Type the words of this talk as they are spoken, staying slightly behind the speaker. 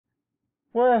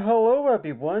Well, hello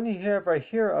everyone. Here, right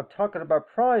here, I'm talking about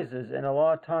prizes, and a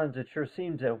lot of times it sure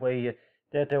seems that way.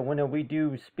 That when we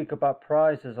do speak about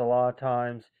prizes, a lot of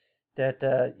times that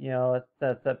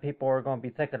that people are going to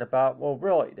be thinking about. Well,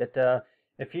 really, that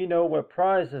if you know what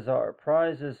prizes are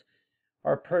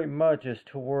pretty much is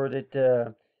toward it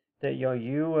that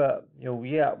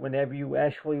yeah, whenever you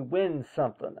actually win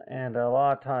something, and a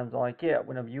lot of times like yeah,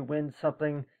 whenever you win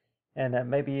something, and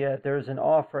maybe there's an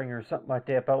offering or something like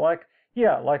that. But like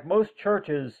yeah, like most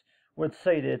churches would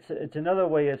say that it's another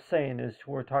way of saying is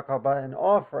we're talking about an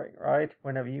offering, right?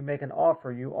 Whenever you make an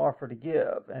offer, you offer to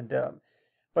give, and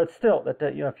but still that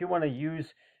if you want to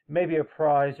use maybe a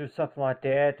prize or something like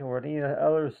that, or any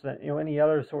others, any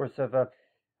other sorts of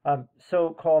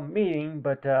so-called meeting,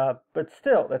 but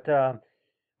still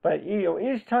but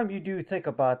each time you do think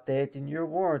about that, and you're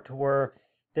warned to where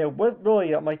that what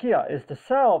really I'm like yeah is to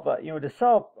solve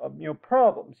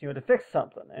problems, to fix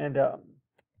something, and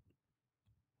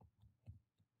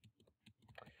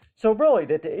so really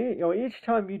that each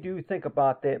time you do think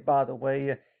about that, by the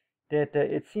way, that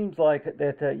it seems like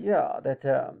that yeah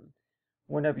that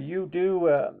whenever you do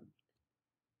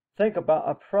think about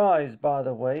a prize, by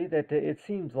the way, that it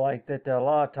seems like that a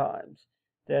lot of times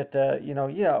that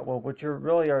yeah, well, what you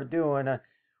really are doing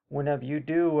whenever you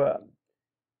do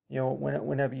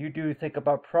whenever you do think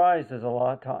about prizes, a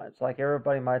lot of times, like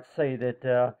everybody might say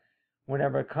that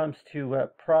whenever it comes to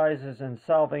prizes and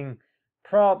solving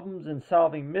problems and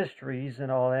solving mysteries and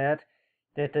all that,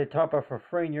 that they talk about for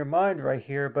freeing your mind right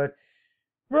here, but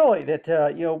really, that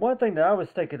one thing that I was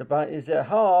thinking about is that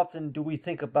how often do we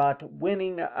think about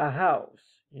winning a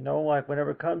house? Like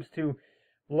whenever it comes to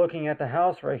looking at the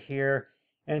house right here,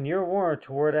 and you're warranted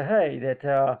toward a hey,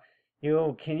 that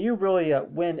can you really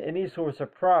win any source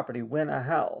of property, win a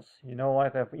house?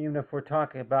 Like even if we're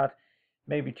talking about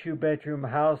maybe two-bedroom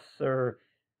house or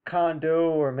condo,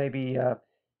 or maybe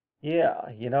yeah,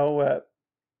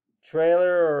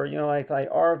 trailer, or like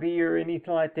RV or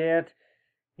anything like that.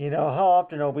 How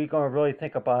often are we going to really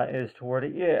think about it is toward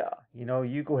it? Yeah,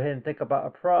 you go ahead and think about a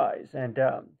prize. And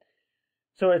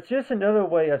so it's just another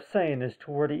way of saying is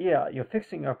toward it, yeah, you're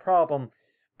fixing a problem,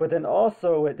 but then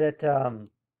also that,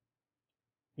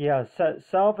 yeah,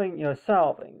 solving,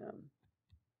 solving.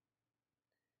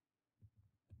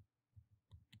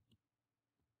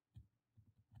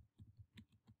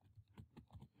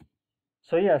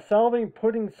 So yeah, solving,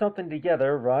 putting something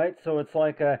together, right? So it's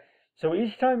like, so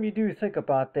each time you do think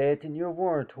about that and you're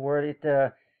warned toward it,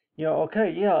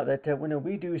 okay, yeah, that when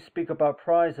we do speak about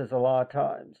prizes a lot of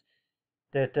times,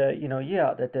 that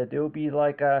yeah, that there'll be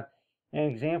like an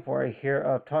example right here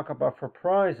of talk about for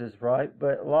prizes, right?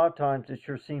 But a lot of times it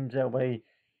sure seems that way.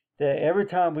 That every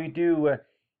time we do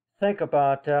think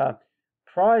about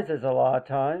prizes, a lot of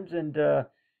times, and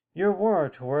you're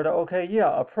warned toward okay,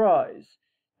 yeah, a prize.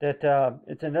 That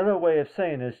it's another way of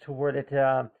saying is toward it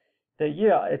that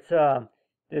yeah, it's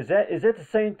is it the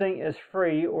same thing as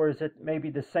free, or is it maybe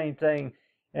the same thing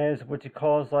as what you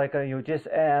calls like you just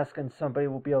ask and somebody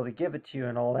will be able to give it to you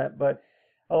and all that? But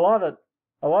a lot of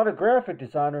a lot of graphic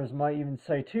designers might even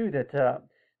say too that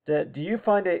that do you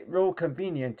find it real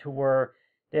convenient to where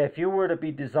that if you were to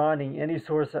be designing any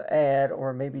sort of ad,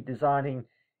 or maybe designing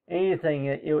anything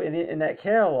in that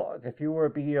catalog, if you were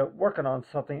to be working on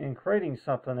something and creating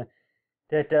something,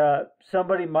 that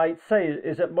somebody might say,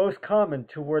 is it most common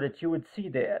to where that you would see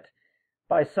that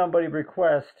by somebody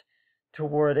request to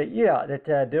where that yeah,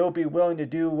 that they'll be willing to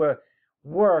do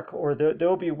work, or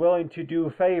they'll be willing to do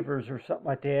favors or something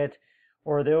like that,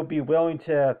 or they'll be willing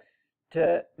to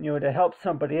to help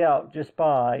somebody out just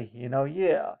by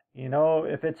yeah,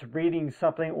 if it's reading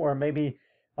something, or maybe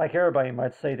like everybody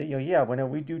might say that yeah, when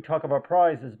we do talk about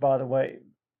prizes, by the way,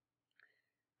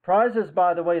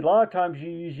 a lot of times you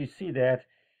usually see that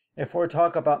if we're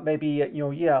talking about maybe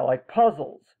yeah, like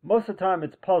puzzles. Most of the time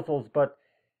it's puzzles, but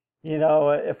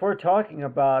if we're talking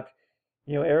about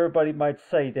everybody might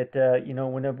say that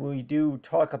whenever we do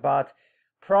talk about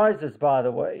prizes, by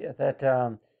the way,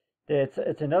 that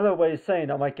it's another way of saying,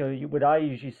 I'm like, what I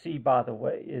usually see, by the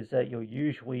way, is that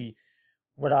usually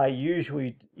what I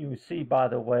usually you see, by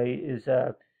the way, is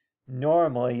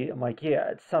normally I'm like, yeah,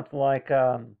 it's something like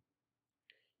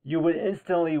you would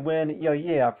instantly win,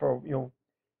 yeah, for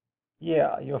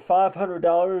yeah,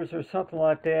 $500 or something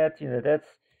like that.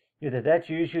 That's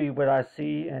usually what I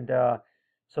see, and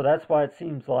so that's why it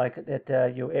seems like that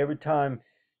every time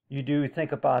you do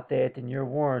think about that, and you're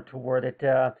warned toward it,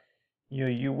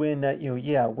 you win that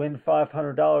yeah, win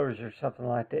 $500 or something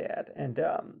like that, and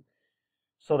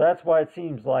so that's why it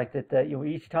seems like that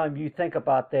each time you think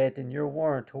about that, and you're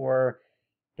warned toward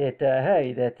that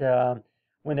hey, that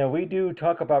when we do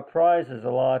talk about prizes a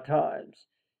lot of times,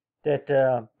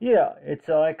 that yeah, it's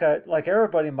like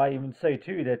everybody might even say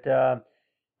too that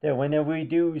whenever we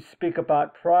do speak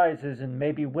about prizes and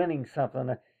maybe winning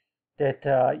something,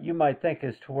 that you might think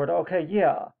is toward, okay,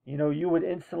 yeah, you would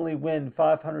instantly win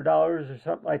 $500 or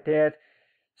something like that.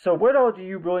 So what all do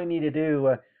you really need to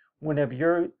do whenever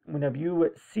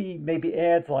you see maybe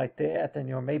ads like that,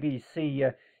 and maybe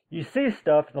you see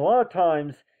stuff, and a lot of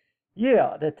times,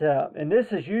 yeah, that and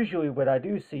this is usually what I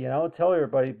do see, and I'll tell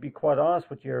everybody, be quite honest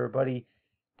with you, everybody,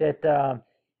 that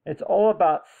it's all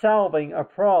about solving a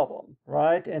problem,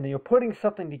 right? And you're putting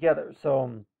something together.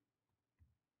 So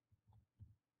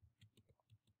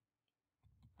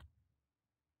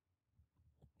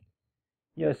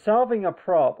solving a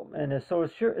problem, and so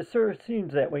it sure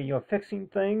seems that way. Fixing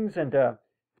things, and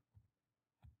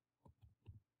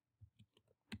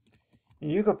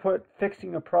you could put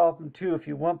fixing a problem too if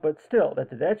you want, but still,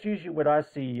 that's usually what I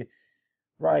see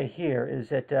right here. Is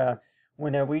that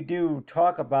when we do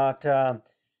talk about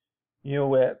you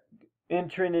know uh,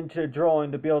 entering into a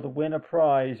drawing to be able to win a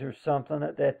prize or something,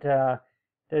 that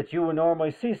you would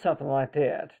normally see something like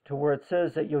that, to where it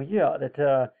says that yeah,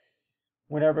 that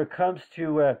whenever it comes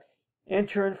to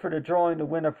entering for the drawing to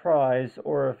win a prize,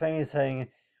 or if anything,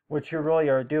 what you really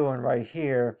are doing right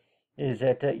here is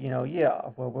that yeah,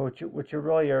 well, what you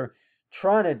really are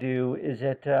trying to do is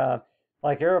that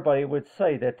like everybody would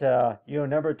say that a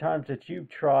number of times that you've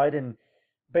tried, and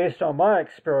based on my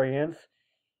experience,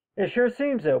 it sure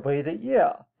seems that way. That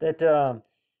yeah,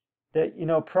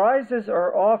 that prizes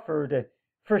are offered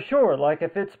for sure. Like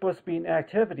if it's supposed to be an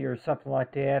activity or something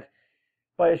like that,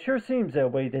 but it sure seems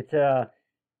that way. That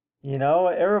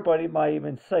everybody might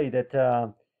even say that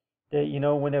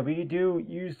whenever you do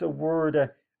use the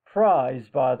word prize,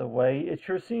 by the way, it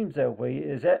sure seems that way.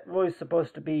 Is that really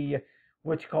supposed to be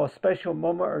what you call a special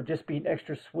moment, or just being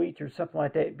extra sweet or something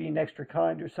like that, being extra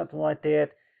kind or something like that?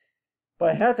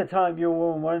 But half the time you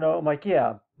will want to know, I'm like,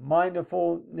 yeah,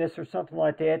 mindfulness or something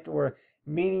like that, or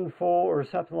meaningful or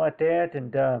something like that.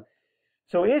 And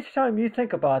so each time you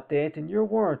think about that, and you're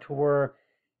warned to where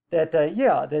that,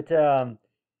 yeah, that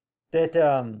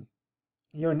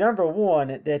number one,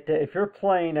 that if you're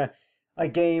playing a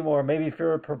game, or maybe if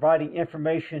you're providing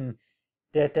information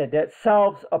that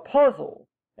solves a puzzle,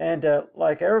 and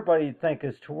like everybody think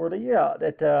is toward it, yeah,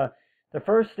 that the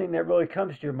first thing that really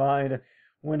comes to your mind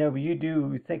whenever you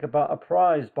do think about a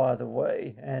prize, by the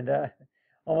way, and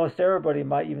almost everybody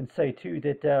might even say too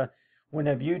that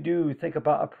whenever you do think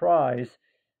about a prize,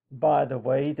 by the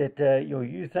way, that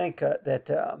you think that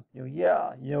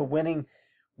yeah, winning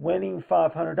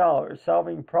 $500,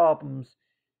 solving problems,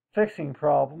 fixing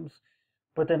problems,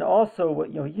 but then also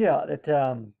yeah,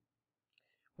 that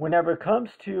whenever it comes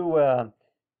to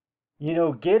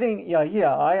getting,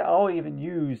 yeah, I'll even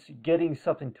use getting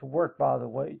something to work, by the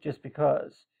way, just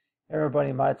because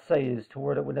everybody might say is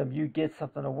toward it whenever you get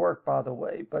something to work, by the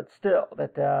way, but still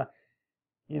that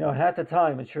half the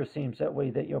time it sure seems that way,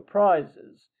 that your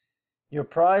prizes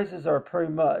are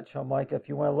pretty much, I'm like, if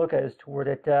you want to look at it, toward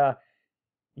it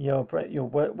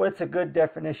what's a good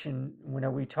definition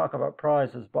when we talk about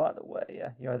prizes, by the way?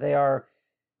 They are,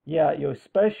 yeah,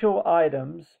 special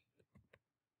items,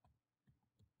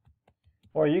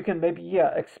 or you can maybe,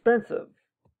 yeah, expensive,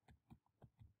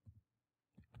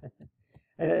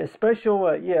 and a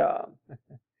special, yeah,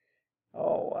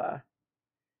 oh,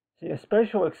 see, a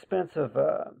special expensive,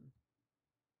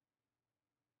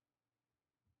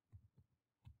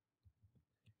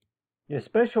 your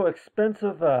special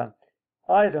expensive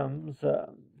items,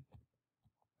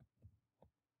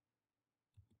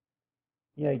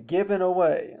 yeah, given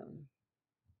away.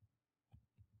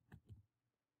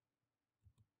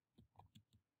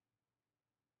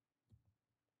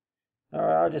 All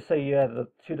right, I'll just say, yeah,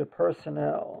 to the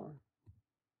personnel.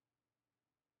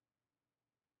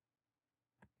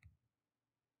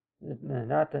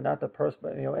 Not the person,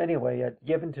 but anyway,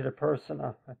 given to the person.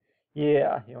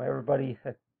 Yeah, everybody.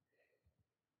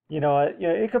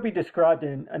 It could be described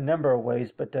in a number of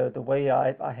ways, but the way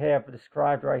I have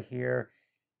described right here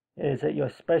is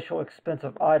that special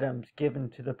expensive items given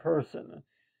to the person.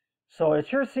 So it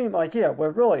sure seemed like, yeah,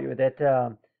 well, really,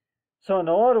 that, so in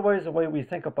a lot of ways, the way we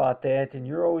think about that, and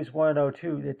you're always want to know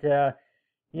too, that,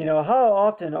 how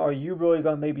often are you really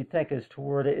going to maybe think as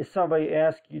toward it? If somebody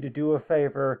asks you to do a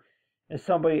favor, if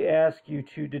somebody asks you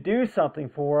to do something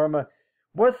for them,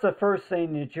 what's the first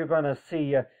thing that you're going to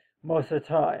see most of the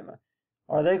time?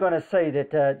 Are they going to say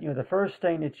that, the first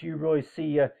thing that you really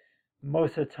see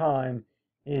most of the time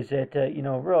is that,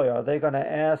 really, are they going to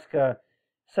ask,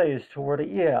 say as toward it,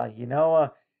 yeah,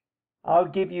 I'll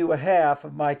give you a half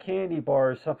of my candy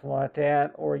bar or something like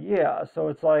that, or yeah. So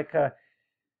it's like,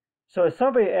 so if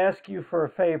somebody asks you for a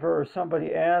favor or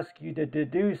somebody asks you to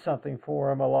do something for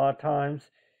them, a lot of times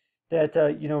that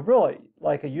really,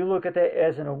 like you look at that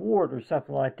as an award or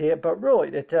something like that. But really,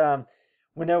 that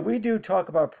whenever we do talk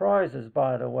about prizes,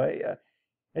 by the way,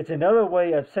 it's another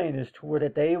way of saying this to where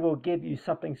that they will give you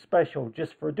something special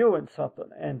just for doing something.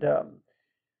 And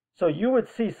so you would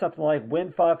see something like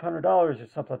win $500 or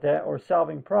something like that, or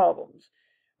solving problems.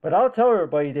 But I'll tell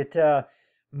everybody that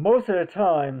most of the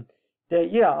time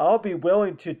that yeah, I'll be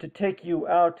willing to take you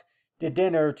out to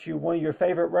dinner to one of your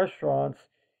favorite restaurants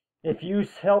if you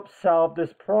help solve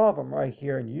this problem right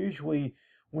here. And usually,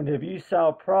 whenever you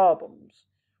solve problems,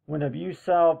 on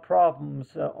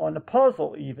a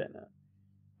puzzle, even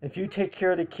if you take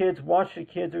care of the kids, watch the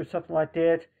kids, or something like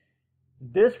that,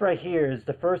 this right here is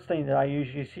the first thing that I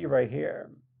usually see right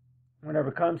here. Whenever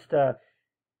it comes to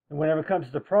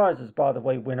prizes, by the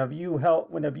way, whenever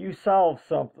you solve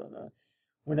something,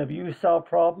 whenever you solve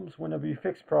problems, whenever you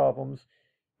fix problems,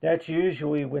 that's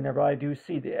usually whenever I do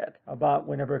see that. About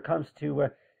whenever it comes to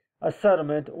a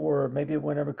settlement, or maybe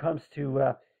whenever it comes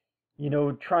to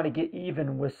trying to get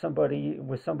even with somebody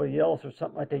else or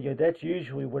something like that. That's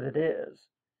usually what it is.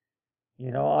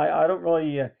 I don't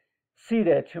really see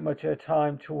that too much at a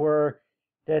time to where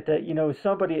that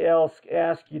somebody else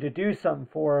asks you to do something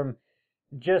for them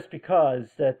just because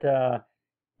that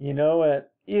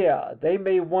yeah, they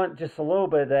may want just a little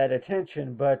bit of that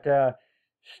attention, but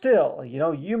still,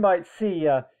 you might see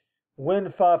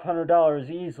win $500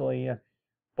 easily,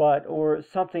 but or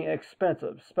something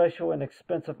expensive, special and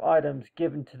expensive items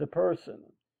given to the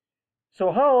person.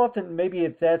 So how often, maybe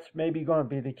if that's maybe going to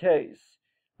be the case,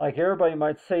 like everybody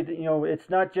might say that it's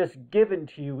not just given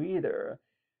to you either,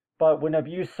 but whenever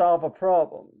you solve a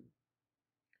problem.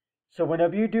 So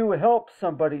whenever you do help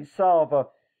somebody solve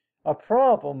a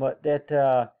problem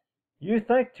that you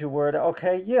think to where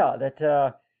okay, yeah,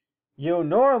 that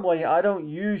normally I don't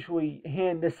usually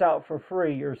hand this out for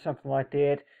free or something like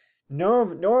that.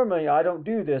 Normally I don't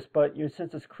do this, but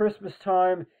since it's Christmas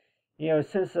time,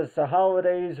 since it's the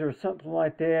holidays or something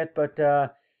like that, but a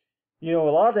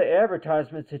lot of the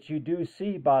advertisements that you do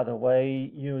see, by the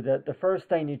way, that the first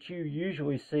thing that you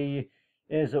usually see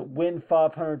is win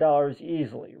 $500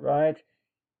 easily, right?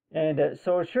 And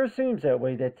so it sure seems that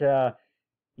way that,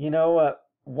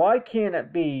 why can't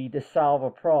it be to solve a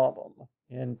problem?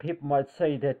 And people might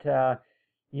say that,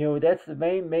 that's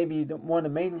maybe one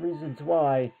of the main reasons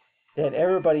why that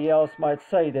everybody else might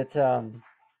say that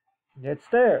it's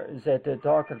there, is that they're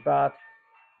talking about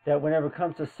that whenever it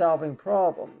comes to solving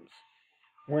problems,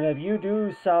 whenever you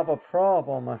do solve a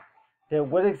problem, that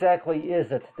what exactly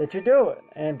is it that you're doing?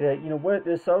 And what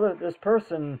this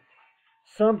person,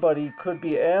 somebody could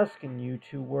be asking you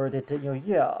to where that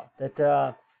yeah,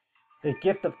 that the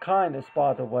gift of kindness,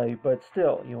 by the way, but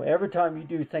still, every time you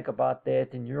do think about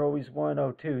that, and you're always want to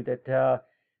know too that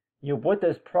what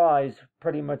does prize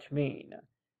pretty much mean?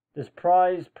 Does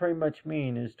prize pretty much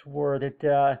mean is toward it?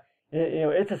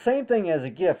 It's the same thing as a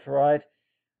gift, right?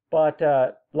 But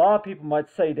a lot of people might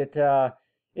say that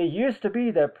it used to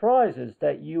be that prizes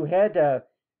that you had to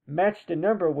match the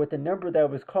number with the number that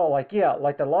was called, like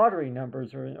the lottery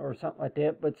numbers or something like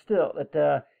that. But still,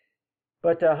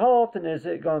 but how often is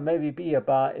it going to maybe be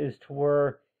about is to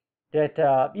where that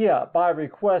by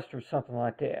request or something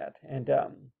like that, and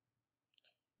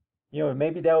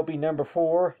maybe that would be number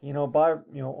 4, by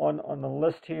on the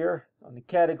list here on the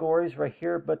categories right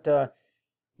here, but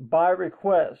by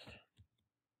request.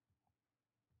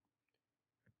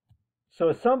 So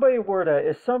if somebody were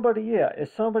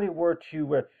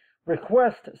to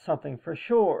request something for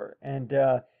sure, and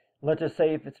let's just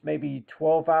say if it's maybe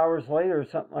 12 hours later or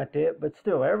something like that, but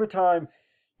still, every time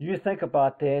you think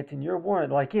about that and you're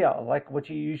wondering, like what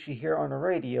you usually hear on the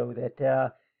radio,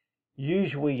 that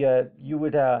usually you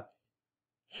would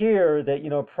hear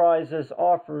that prizes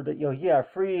offered, that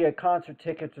free concert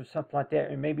tickets or something like that,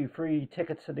 and maybe free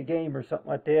tickets to the game or something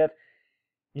like that.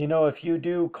 If you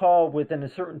do call within a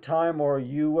certain time, or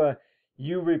you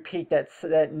repeat that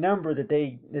number that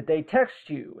they text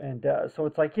you, and so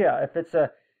it's like if it's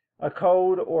a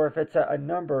code, or if it's a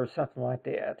number or something like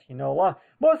that,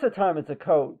 most of the time it's a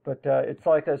code, but it's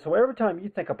like so every time you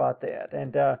think about that,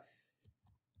 and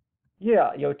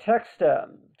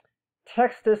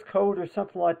text this code or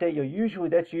something like that.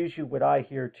 That's usually what I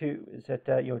hear too, is that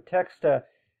text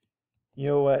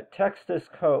text this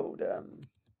code.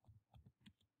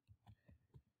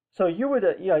 So you would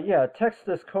text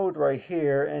this code right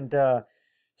here, and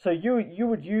so you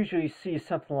would usually see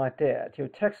something like that.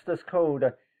 Text this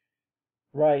code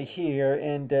right here,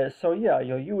 and so yeah,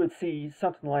 you would see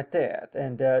something like that,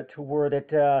 and to where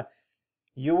that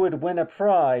you would win a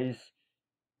prize.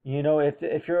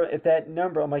 If that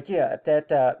number, I'm like, yeah, if that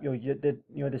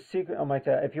the secret, I'm like,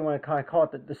 if you want to kind of call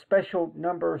it the special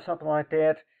number or something like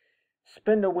that,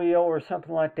 spin the wheel or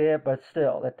something like that. But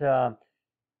still,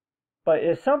 but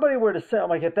if somebody were to say, I'm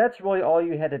like, if that's really all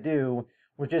you had to do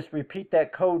was just repeat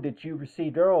that code that you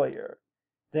received earlier,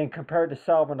 then compared to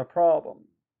solving a problem.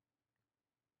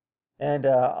 And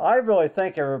I really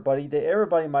think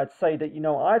everybody might say that,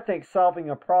 I think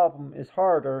solving a problem is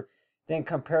harder than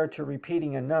compared to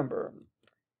repeating a number.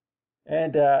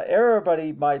 And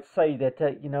everybody might say that,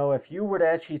 if you were to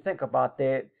actually think about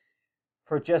that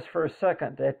for a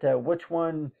second, that which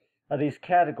one of these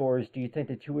categories do you think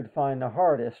that you would find the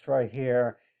hardest right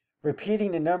here?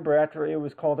 Repeating a number after it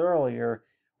was called earlier,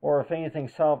 or if anything,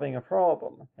 solving a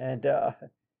problem. And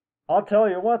I'll tell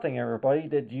you one thing, everybody,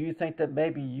 that do you think that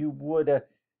maybe you would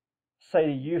say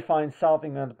that you find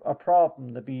solving a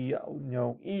problem to be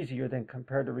easier than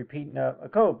compared to repeating a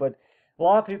code? But a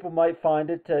lot of people might find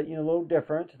it a little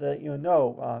different. That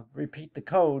no, repeat the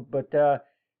code, but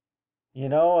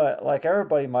like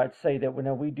everybody might say that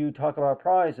when we do talk about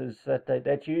prizes,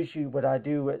 that's usually what I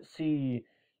do at sea.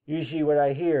 Usually, what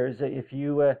I hear is that if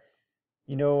you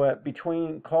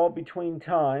between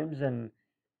times, and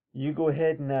you go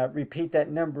ahead and repeat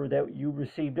that number that you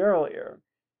received earlier.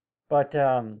 But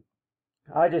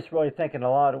I just really think in a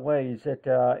lot of ways that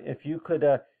if you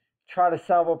could try to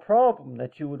solve a problem,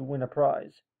 that you would win a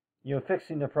prize.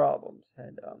 Fixing the problems.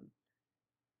 And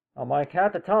I'm like,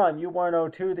 at the time, you want to know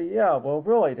too that, yeah, well,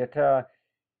 really, that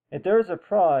if there's a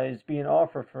prize being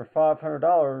offered for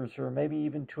 $500 or maybe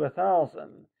even to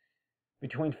 1,000,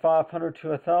 between 500 to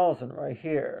 1,000 right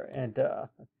here, and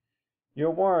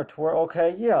your warrant were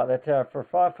okay, yeah, that for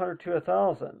 500 to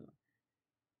 1,000,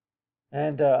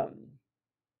 and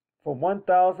for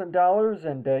 $1,000,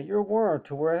 and your warrant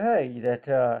to where, hey,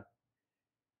 that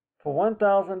for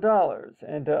 $1,000,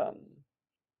 and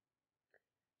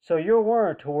so your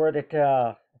warrant to where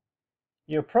that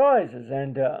your prizes,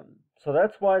 and so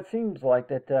that's why it seems like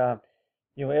that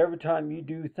every time you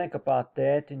do think about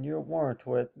that, and your warrant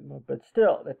with, but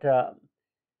still that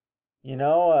you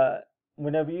know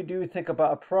whenever you do think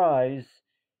about a prize,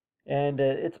 and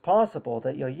it's possible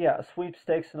that yeah,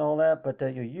 sweepstakes and all that, but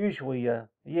you usually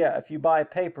yeah, if you buy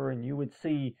paper and you would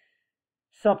see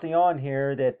something on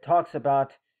here that talks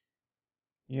about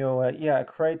yeah,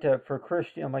 create for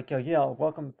Christian. I'm like, yeah,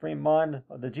 welcome Fremont,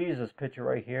 the Jesus picture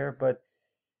right here. But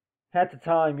at the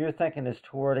time, you're thinking this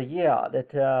toward yeah,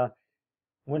 that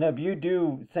whenever you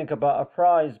do think about a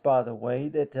prize, by the way,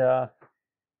 that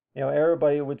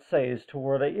everybody would say is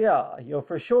toward yeah,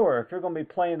 for sure, if you're going to be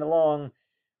playing along,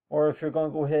 or if you're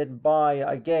going to go ahead and buy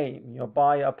a game,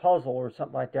 buy a puzzle or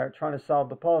something like that, trying to solve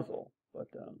the puzzle.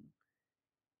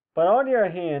 But on the other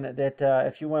hand, that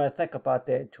if you want to think about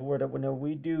that, toward when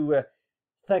we do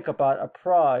think about a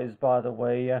prize, by the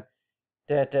way,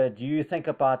 that do you think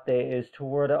about that is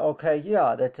toward okay,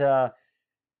 yeah, that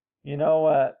you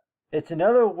know, it's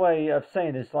another way of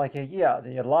saying it's like yeah,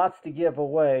 there are lots to give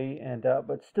away, and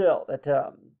but still that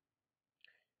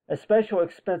a special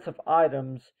expensive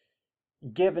items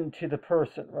given to the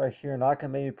person right here, and I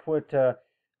can maybe put a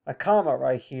comma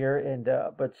right here, and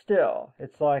but still,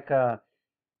 it's like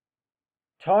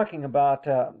talking about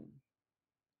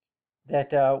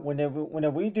that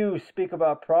whenever we do speak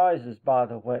about prizes, by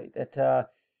the way, that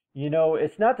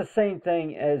it's not the same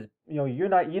thing as you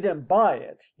didn't buy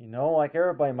it. Like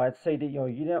everybody might say that you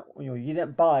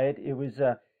didn't buy it. It was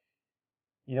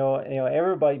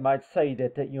everybody might say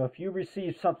that if you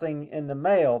receive something in the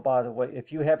mail, by the way,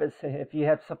 if you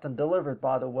have something delivered,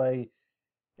 by the way,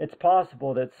 it's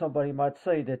possible that somebody might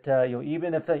say that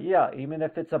even if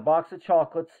it's a box of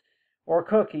chocolates or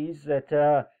cookies, that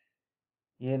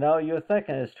you're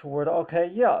thinking is toward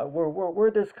okay, yeah,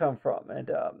 where'd this come from? And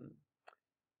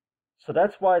so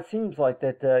that's why it seems like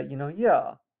that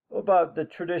yeah, about the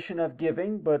tradition of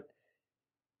giving. But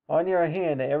on the other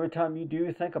hand, every time you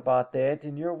do think about that,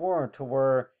 and you're warned to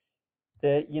where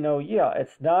that yeah,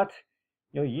 it's not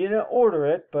you didn't order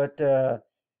it, but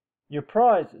your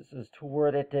prizes is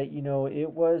toward it that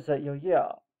it was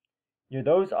yeah,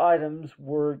 those items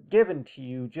were given to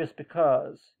you just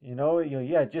because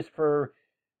yeah, just for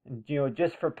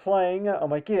playing.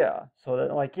 I'm like, yeah, so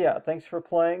that like, yeah, thanks for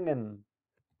playing, and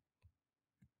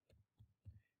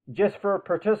just for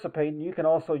participating. You can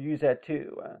also use that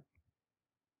too.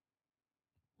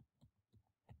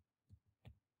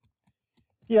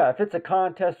 Yeah, if it's a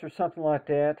contest or something like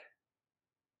that,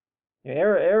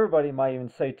 everybody might even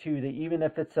say too that even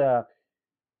if it's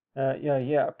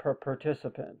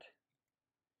Participant.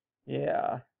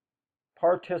 Yeah,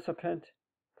 participant,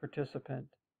 participant.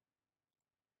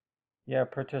 Yeah,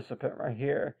 participant right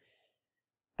here.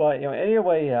 But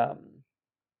anyway,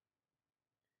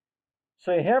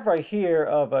 so you have right here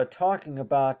of talking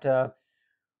about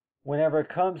whenever it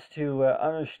comes to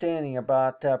understanding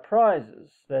about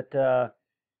prizes that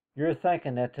you're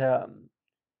thinking that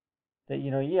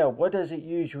yeah, what does it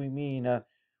usually mean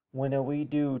when we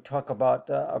do talk about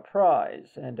a prize,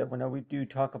 and when we do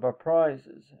talk about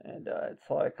prizes, and it's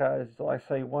like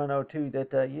say 102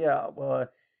 that yeah, well,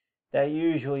 that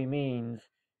usually means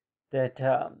that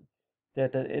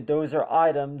those are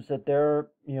items that they're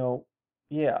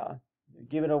yeah,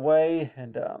 given away,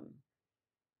 and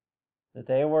that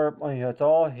they were it's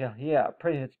all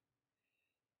pretty it's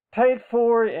paid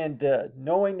for, and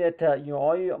knowing that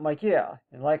all you I'm like yeah,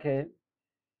 and like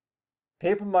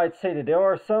people might say that there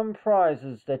are some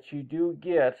prizes that you do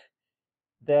get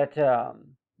that I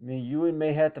mean, you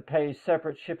may have to pay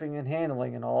separate shipping and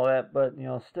handling and all that, but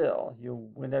still,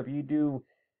 whenever you do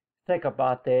think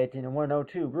about that, want to know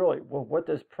too, really, well, what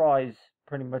does prize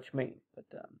pretty much mean? But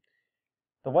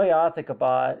the way I think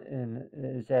about it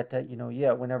is that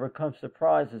yeah, whenever it comes to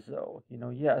prizes, though,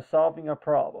 yeah, solving a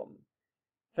problem,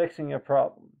 fixing a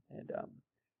problem, and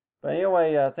but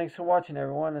anyway, thanks for watching,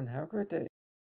 everyone, and have a great day.